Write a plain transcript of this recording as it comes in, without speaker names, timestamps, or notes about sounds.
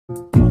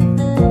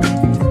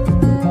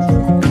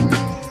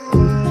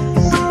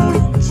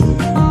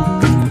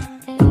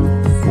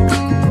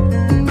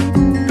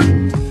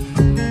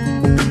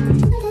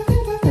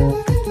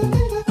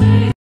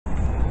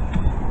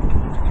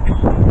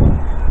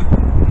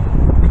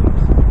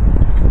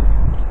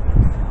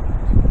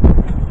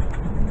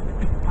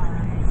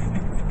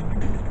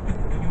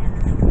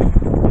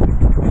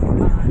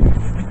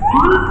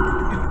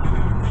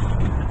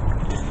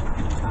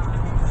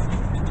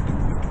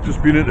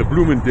just been into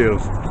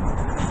Bloomingdales.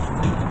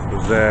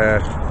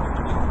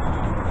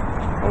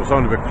 I was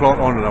on a bit clout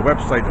on a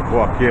website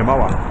before I came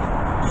out.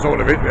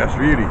 Sort of interest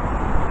really.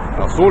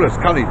 And I saw this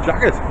canny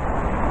jacket.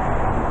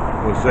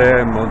 It was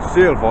on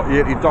sale for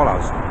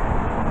 $80.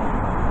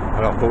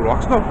 And I thought, well,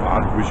 that's not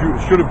bad. We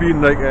should have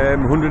been like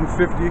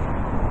 150,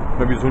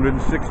 maybe it's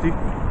 160.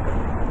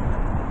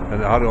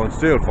 And I had it on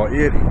sale for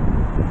 80.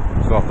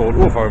 So I thought,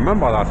 oh, if I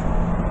remember that,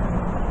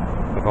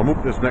 if I'm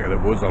up this neck of the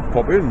woods, I'll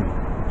pop in,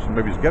 so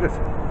maybe get it.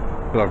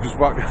 But I've just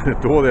walked in the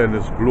door there, and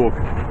this bloke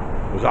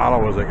was all I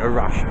was like a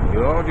rash.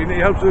 Oh, do you need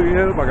help? Do you need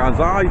help? I goes,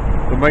 aye.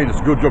 But mate, it's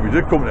a good job you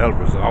did come to help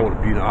us. I would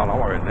have been all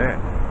hour in there.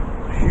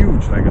 It's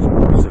huge, like it's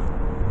massive.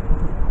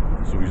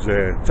 So he's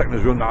taking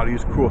us around all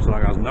these course, and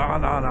I goes, no,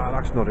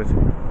 that's not it.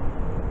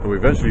 And we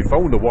eventually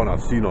found the one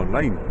I'd seen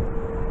online.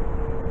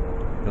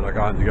 And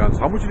he goes,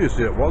 how much did you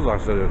say it was? I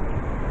said,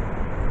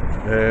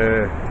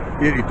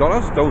 $80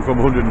 down from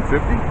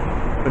 150.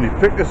 And he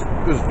picked this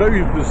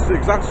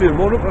exact same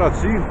one up that I'd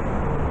seen.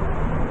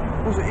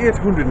 Was it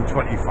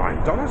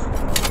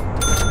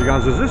 $825? He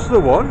goes, is this the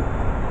one?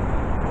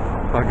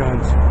 I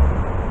goes,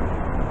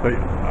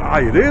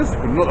 aye it is,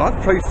 but not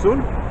that price,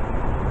 son.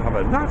 I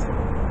went, that?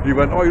 He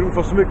went, oh, you're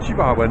looking for something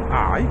cheaper? I went,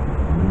 aye.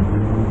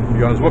 He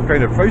goes, what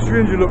kind of price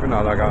range are you looking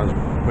at? I goes,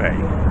 hey.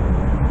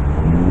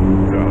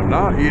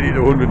 Nah, $80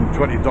 to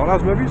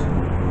 $120 maybe.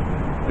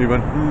 He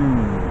went,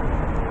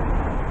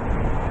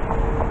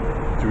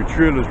 So we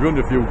trailed us round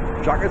a few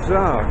jackets there.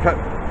 I kept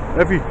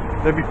every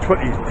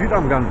 20 feet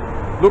I'm going,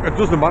 look, it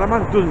doesn't matter,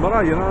 man, it doesn't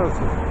matter, you know.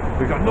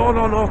 He goes, no,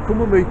 come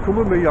with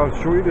me, I'll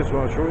show you this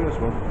one,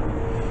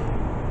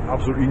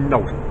 Absolutely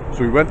no.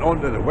 So he went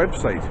onto the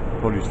website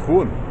on his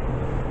phone.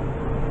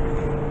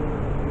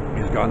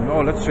 He's gone,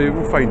 oh, let's see if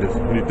we'll find it.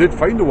 And he did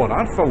find the one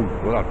I'd found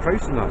with that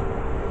price and that.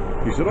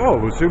 He said, oh,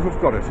 we'll see if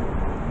we've got it.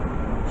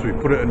 So he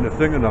put it in the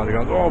thing and that. He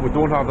goes, oh, we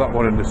don't have that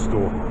one in this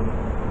store.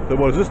 So,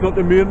 well, is this not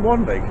the main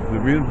one? Like, the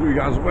main, he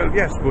goes, well,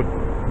 yes, but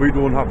we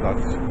don't have that.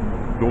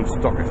 Don't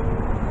stock it.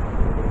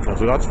 And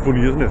so that's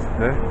funny, isn't it?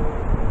 Eh?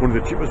 One of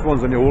the cheapest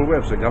ones on your whole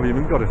website, you haven't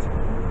even got it.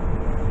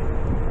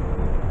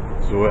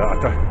 So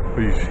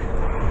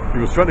he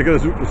was trying to get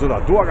us out to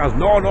that door. I goes,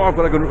 no, I've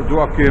got to go to the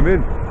door. I came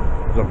in.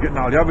 So I'm getting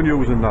all the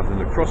avenues and that, and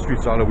the cross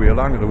streets all the way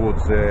along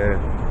towards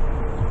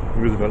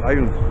Roosevelt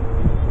Island.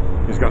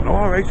 He's gone,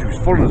 all right, so he was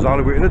following us all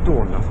the way to the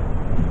door and that.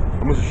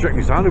 I must have shaken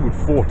his hand about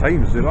 4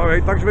 times and said, all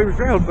right, thanks very much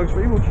for your help, thanks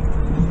very much.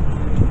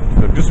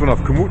 And just when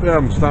I've come out there,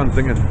 I'm standing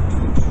thinking,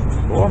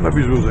 oh,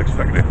 maybe he was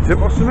expecting a tip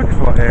or something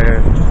for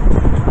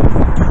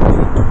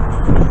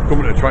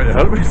coming to try to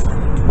help us.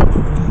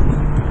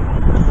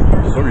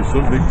 Sorry,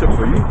 son, big tip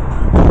for you.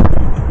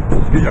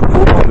 Get your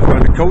coat on, it's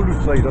going to be cold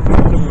outside, that's what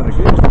I'm going to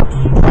get.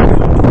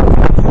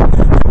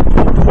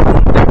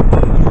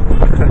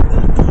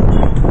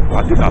 Well, I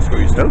didn't ask for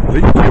his help, he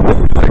came up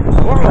and said,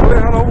 oh,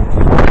 hello.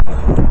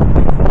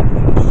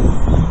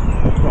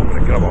 I'm going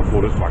to grab our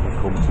photos back and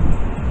come.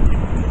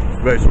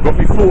 Right, so I've got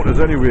my photos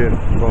anyway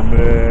from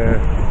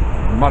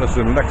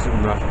Madison,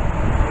 Lexington that.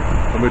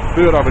 I'm at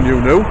 3rd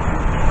Avenue now.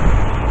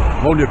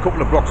 I'm only a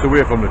couple of blocks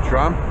away from the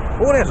tram.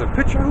 Oh, there's a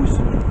picture house.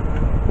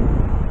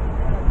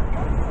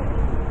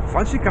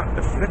 Fancy got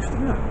the flex,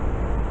 didn't I?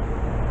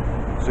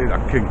 See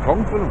that King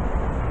Kong film.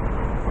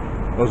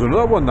 There's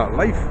another one, that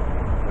Life.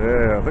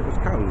 I think it's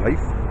called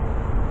Life.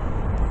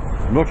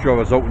 I'm not sure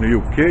if it's out in the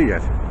UK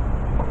yet.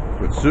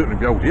 But it's certainly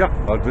be out here.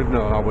 I didn't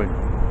know when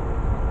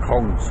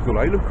Kong Skull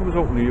Island comes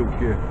out in the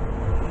UK.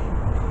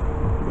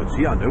 But it's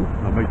here now.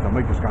 I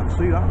might just can't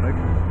see that, like.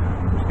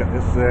 Let's get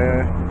this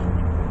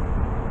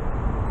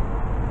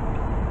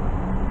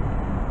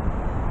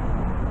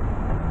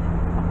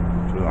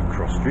to that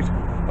cross street.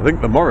 I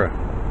think tomorrow,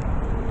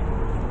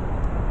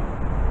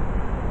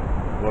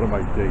 what am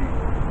I doing?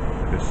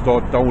 Let's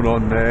start down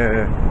on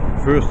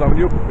 1st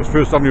Avenue. Because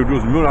 1st Avenue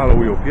doesn't run all the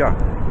way up here.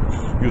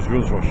 It just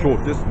runs for a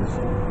short distance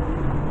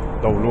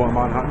down Lower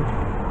Manhattan.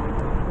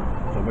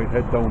 So I might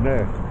head down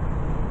there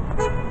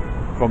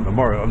from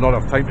tomorrow. I'll not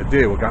have time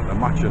today, we're going to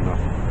match in that.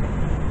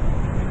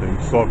 Then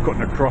start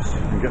cutting across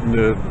and getting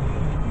the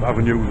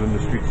avenues and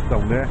the streets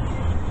down there.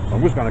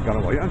 I'm just going to go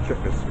away and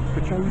check this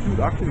picture we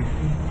do actually.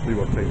 See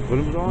what time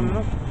films on and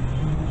that.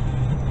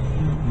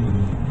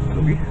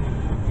 Looky.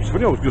 It's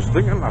funny, I was just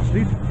thinking last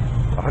night.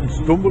 I hadn't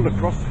stumbled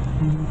across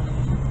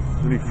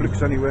any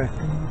flicks anywhere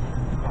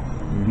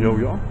in New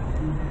York.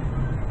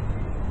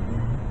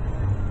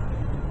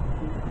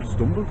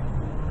 Stumbled.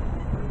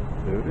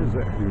 There it is,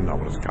 there. You know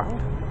what it's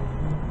called.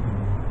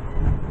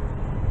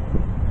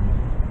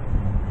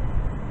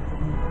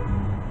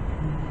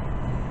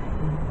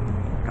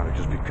 Can it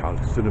just be called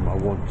Cinema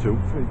 1, 2, 3?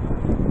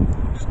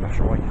 Smash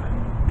away.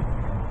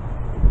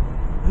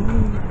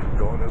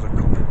 God, there's a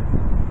cup.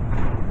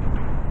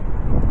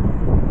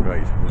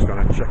 Right, I'm just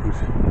going to check out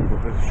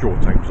what the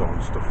short times are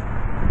and stuff.